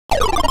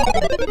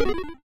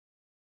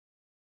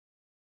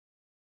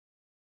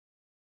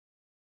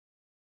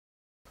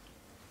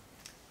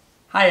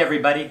Hi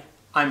everybody,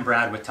 I'm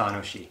Brad with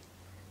Tanoshi.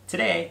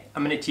 Today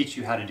I'm going to teach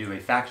you how to do a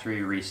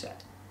factory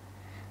reset.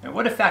 Now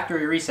what a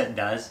factory reset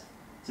does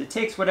is it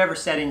takes whatever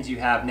settings you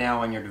have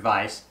now on your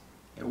device,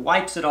 it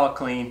wipes it all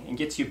clean and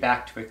gets you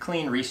back to a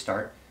clean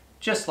restart,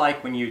 just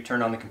like when you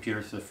turn on the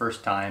computer for the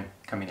first time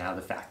coming out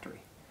of the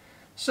factory.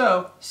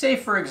 So say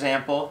for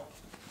example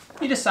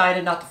you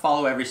decided not to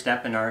follow every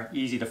step in our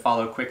easy to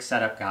follow quick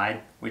setup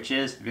guide, which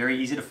is very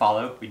easy to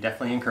follow. We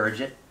definitely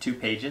encourage it, 2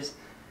 pages.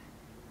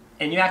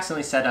 And you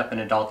accidentally set up an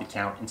adult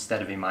account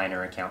instead of a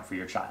minor account for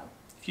your child.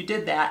 If you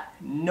did that,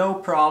 no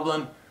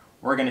problem,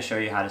 we're going to show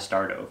you how to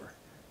start over.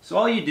 So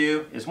all you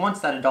do is once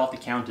that adult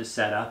account is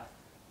set up,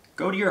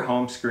 go to your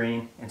home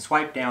screen and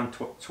swipe down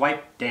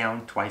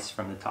twice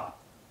from the top.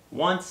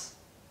 Once,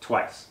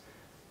 twice.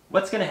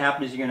 What's going to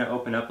happen is you're going to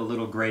open up a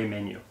little gray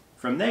menu.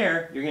 From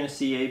there, you're going to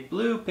see a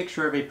blue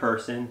picture of a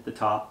person at the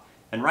top,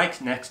 and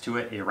right next to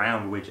it a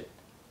round widget.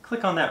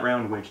 Click on that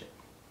round widget.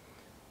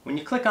 When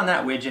you click on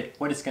that widget,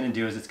 what it's going to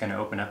do is it's going to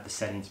open up the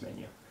settings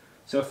menu.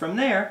 So from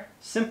there,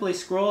 simply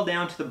scroll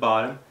down to the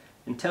bottom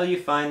until you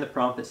find the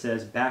prompt that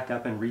says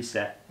backup and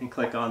reset and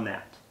click on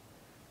that.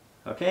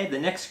 Okay, the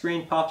next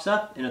screen pops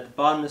up and at the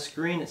bottom of the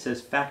screen it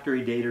says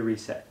factory data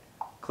reset.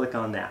 Click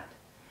on that.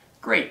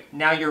 Great,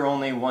 now you're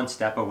only one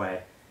step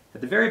away. At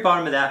the very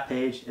bottom of that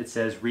page it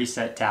says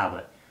reset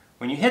tablet.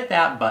 When you hit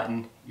that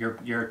button,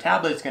 your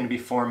tablet is going to be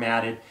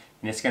formatted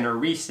and it's going to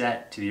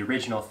reset to the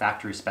original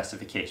factory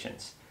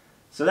specifications.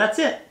 So that's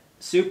it.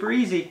 Super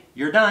easy.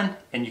 You're done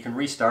and you can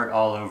restart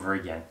all over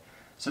again.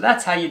 So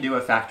that's how you do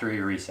a factory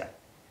reset.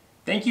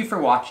 Thank you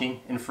for watching,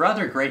 and for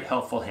other great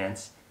helpful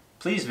hints,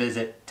 please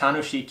visit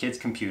Tanoshi Kids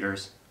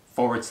Computers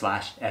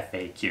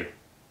 /FAQ.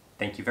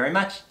 Thank you very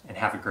much and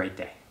have a great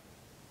day.